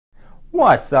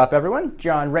What's up, everyone?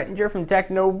 John Rettinger from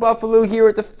Techno Buffalo here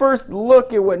with the first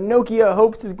look at what Nokia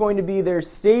hopes is going to be their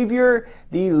savior,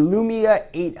 the Lumia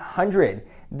 800.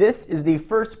 This is the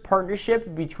first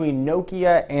partnership between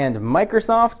Nokia and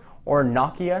Microsoft, or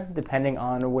Nokia, depending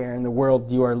on where in the world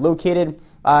you are located.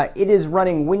 It is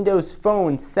running Windows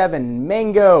Phone 7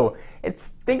 Mango.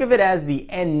 Think of it as the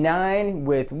N9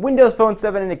 with Windows Phone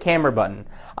 7 and a camera button.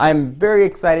 I'm very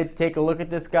excited to take a look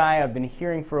at this guy. I've been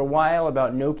hearing for a while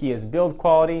about Nokia's build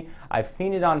quality. I've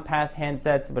seen it on past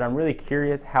handsets, but I'm really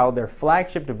curious how their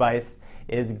flagship device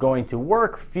is going to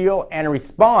work, feel, and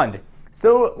respond.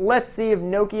 So let's see if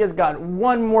Nokia's got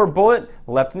one more bullet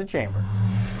left in the chamber.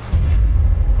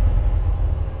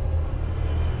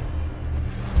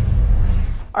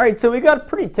 Alright, so we got a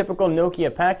pretty typical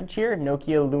Nokia package here,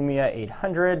 Nokia Lumia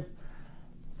 800.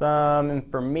 Some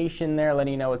information there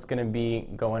letting you know what's going to be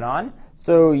going on.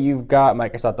 So you've got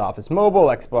Microsoft Office Mobile,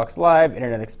 Xbox Live,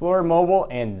 Internet Explorer Mobile,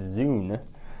 and Zune.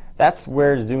 That's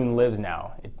where Zune lives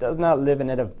now. It does not live in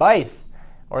a device,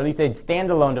 or at least a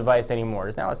standalone device anymore.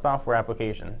 It's now a software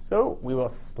application. So we will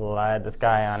slide this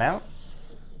guy on out.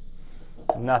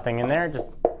 Nothing in there,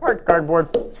 just hard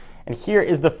cardboard. And here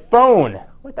is the phone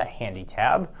with a handy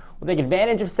tab. We'll take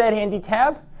advantage of said handy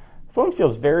tab. The phone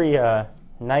feels very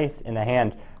nice in the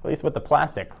hand, at least with the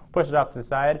plastic. Push it off to the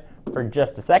side for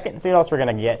just a second and see what else we're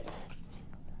going to get.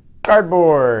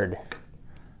 Cardboard.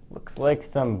 Looks like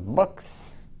some books.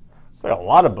 Looks like a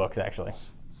lot of books, actually.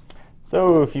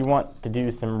 So if you want to do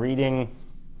some reading,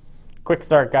 quick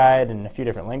start guide in a few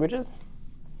different languages.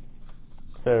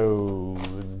 So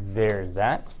there's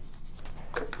that.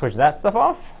 Push that stuff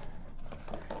off.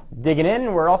 Digging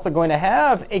in, we're also going to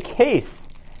have a case,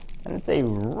 and it's a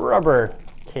rubber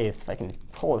case. If I can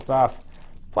pull this off,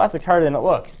 plastic's harder than it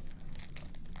looks.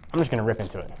 I'm just going to rip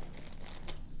into it.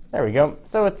 There we go.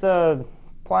 So it's a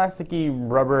plasticky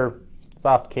rubber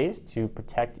soft case to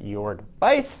protect your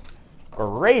device.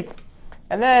 Great.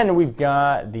 And then we've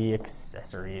got the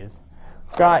accessories.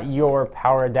 Got your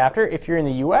power adapter. If you're in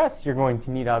the US, you're going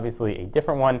to need obviously a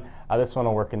different one. This one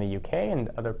will work in the UK and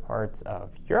other parts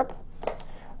of Europe.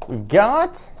 We've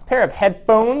got a pair of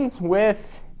headphones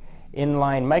with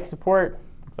inline mic support.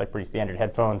 Looks like pretty standard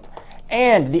headphones.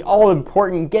 And the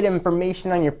all-important get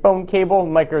information on your phone cable,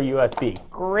 micro USB.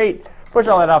 Great. Push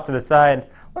all that off to the side.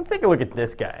 Let's take a look at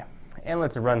this guy. And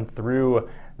let's run through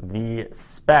the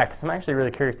specs. I'm actually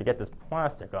really curious to get this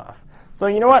plastic off. So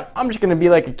you know what? I'm just going to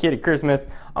be like a kid at Christmas.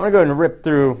 I'm going to go ahead and rip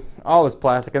through all this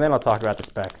plastic, and then I'll talk about the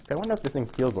specs. I wonder what this thing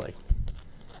feels like.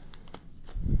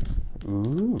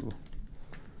 Ooh.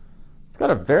 It's got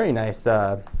a very nice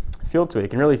feel to it. You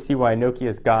can really see why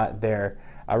Nokia's got their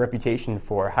reputation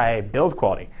for high build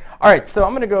quality. All right, so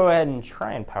I'm going to go ahead and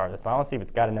try and power this on. Let's see if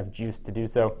it's got enough juice to do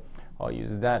so. I'll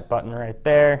use that button right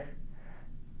there.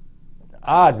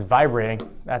 Ah, it's vibrating.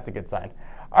 That's a good sign.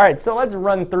 All right, so let's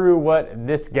run through what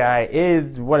this guy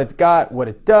is, what it's got, what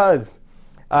it does.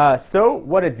 So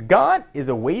what it's got is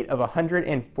a weight of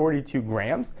 142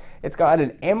 grams. It's got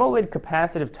an AMOLED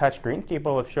capacitive touchscreen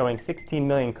capable of showing 16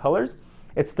 million colors.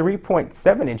 It's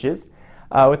 3.7 inches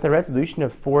with a resolution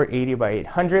of 480 by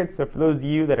 800. So for those of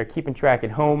you that are keeping track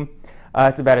at home,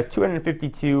 it's about a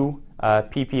 252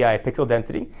 ppi pixel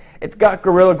density. It's got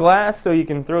Gorilla Glass, so you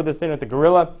can throw this in with the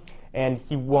Gorilla and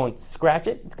he won't scratch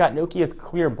it. It's got Nokia's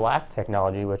clear black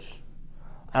technology, which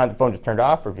I don't know if the phone just turned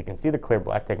off or if you can see the clear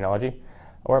black technology.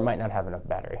 Or it might not have enough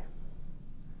battery.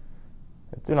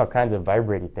 It's doing all kinds of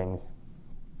vibrating things.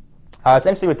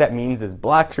 Essentially what that means is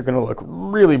blacks are going to look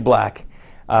really black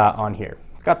on here.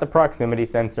 It's got the proximity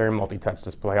sensor, multi-touch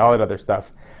display, all that other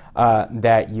stuff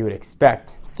that you would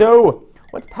expect. So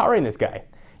what's powering this guy?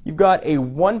 You've got a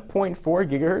 1.4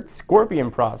 gigahertz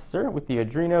Scorpion processor with the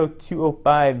Adreno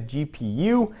 205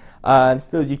 GPU. For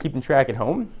those of you keeping track at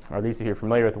home, or at least if you're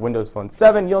familiar with Windows Phone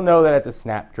 7, you'll know that it's a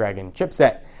Snapdragon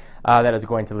chipset. That is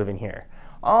going to live in here.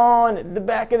 On the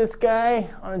back of this guy,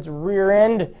 on its rear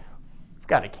end, we've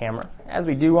got a camera, as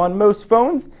we do on most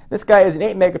phones. This guy is an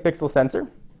 8 megapixel sensor,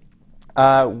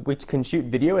 which can shoot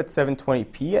video at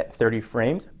 720p at 30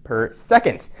 frames per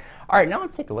second. All right, now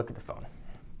let's take a look at the phone.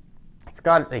 It's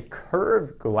got a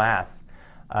curved glass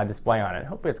display on it.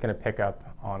 Hopefully it's going to pick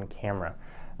up on camera.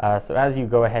 So as you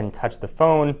go ahead and touch the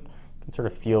phone, you can sort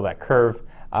of feel that curve.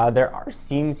 There are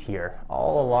seams here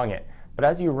all along it. But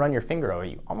as you run your finger over it,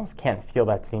 you almost can't feel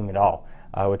that seam at all,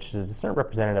 which is sort of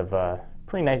representative of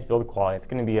pretty nice build quality. It's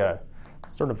going to be a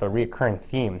sort of a reoccurring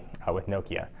theme with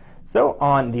Nokia. So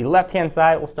on the left-hand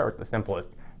side, we'll start with the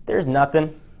simplest. There's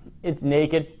nothing. It's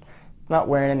naked. It's not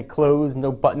wearing any clothes,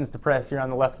 no buttons to press here on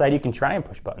the left side. You can try and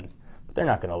push buttons, but they're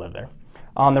not going to live there.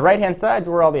 On the right-hand side is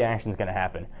where all the action is going to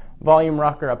happen. volume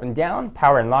rocker up and down,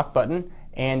 power and lock button,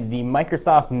 and the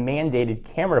Microsoft mandated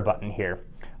camera button here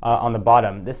on the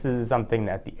bottom. This is something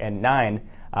that the N9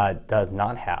 does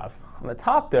not have. On the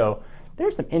top though,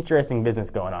 there's some interesting business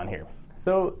going on here.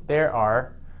 So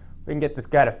we can get this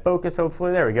guy to focus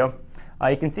hopefully, there we go.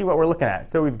 You can see what we're looking at.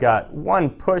 So we've got one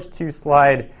push, two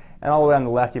slide, and all the way on the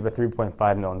left you have a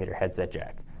 3.5mm headset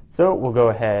jack. So we'll go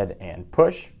ahead and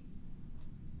push,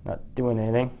 not doing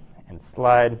anything, and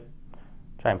slide,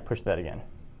 try and push that again.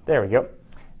 There we go.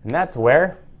 And that's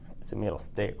where, assuming it'll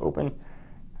stay open,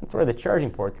 that's where the charging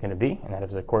port's going to be, and that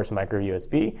is of course micro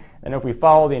USB. And if we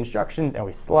follow the instructions and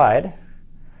we slide,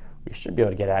 we should be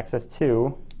able to get access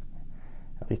to,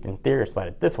 at least in theory, slide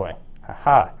it this way.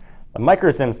 Aha, the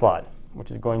micro SIM slot,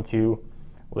 which is going to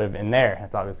live in there.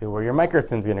 That's obviously where your micro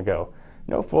SIM is going to go.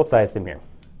 No full-size SIM here.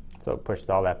 So push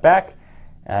all that back,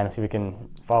 and see if we can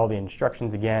follow the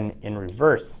instructions again in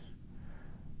reverse.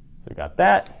 So we got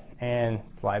that, and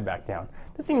slide back down.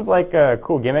 This seems like a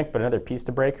cool gimmick, but another piece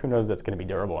to break. Who knows if that's going to be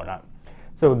durable or not.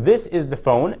 So this is the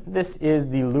phone. This is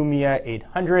the Lumia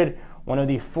 800, one of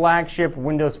the flagship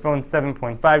Windows Phone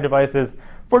 7.5 devices.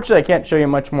 Fortunately, I can't show you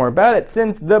much more about it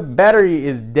since the battery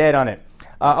is dead on it.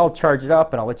 I'll charge it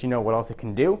up and I'll let you know what else it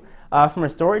can do. From a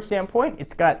storage standpoint,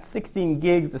 it's got 16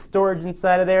 gigs of storage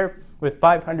inside of there with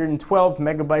 512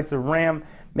 megabytes of RAM,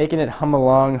 making it hum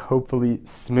along hopefully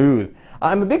smooth.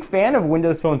 I'm a big fan of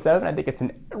Windows Phone 7. I think it's a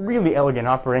really elegant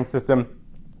operating system,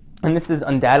 and this is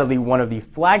undoubtedly one of the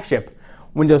flagship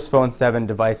Windows Phone 7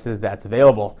 devices that's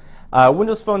available.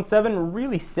 Windows Phone 7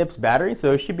 really sips battery,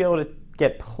 so you should be able to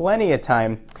get plenty of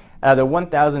time out of the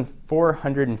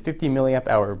 1,450 milliamp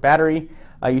hour battery.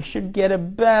 You should get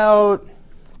about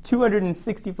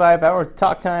 265 hours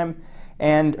talk time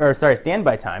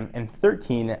standby time, and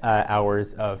 13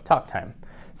 hours of talk time.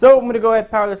 So I'm going to go ahead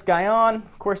and power this guy on.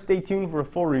 Of course, stay tuned for a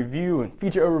full review and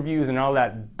feature overviews and all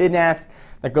that business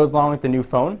that goes along with the new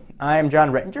phone. I am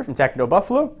John Rettinger from Techno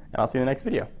Buffalo, and I'll see you in the next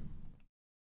video.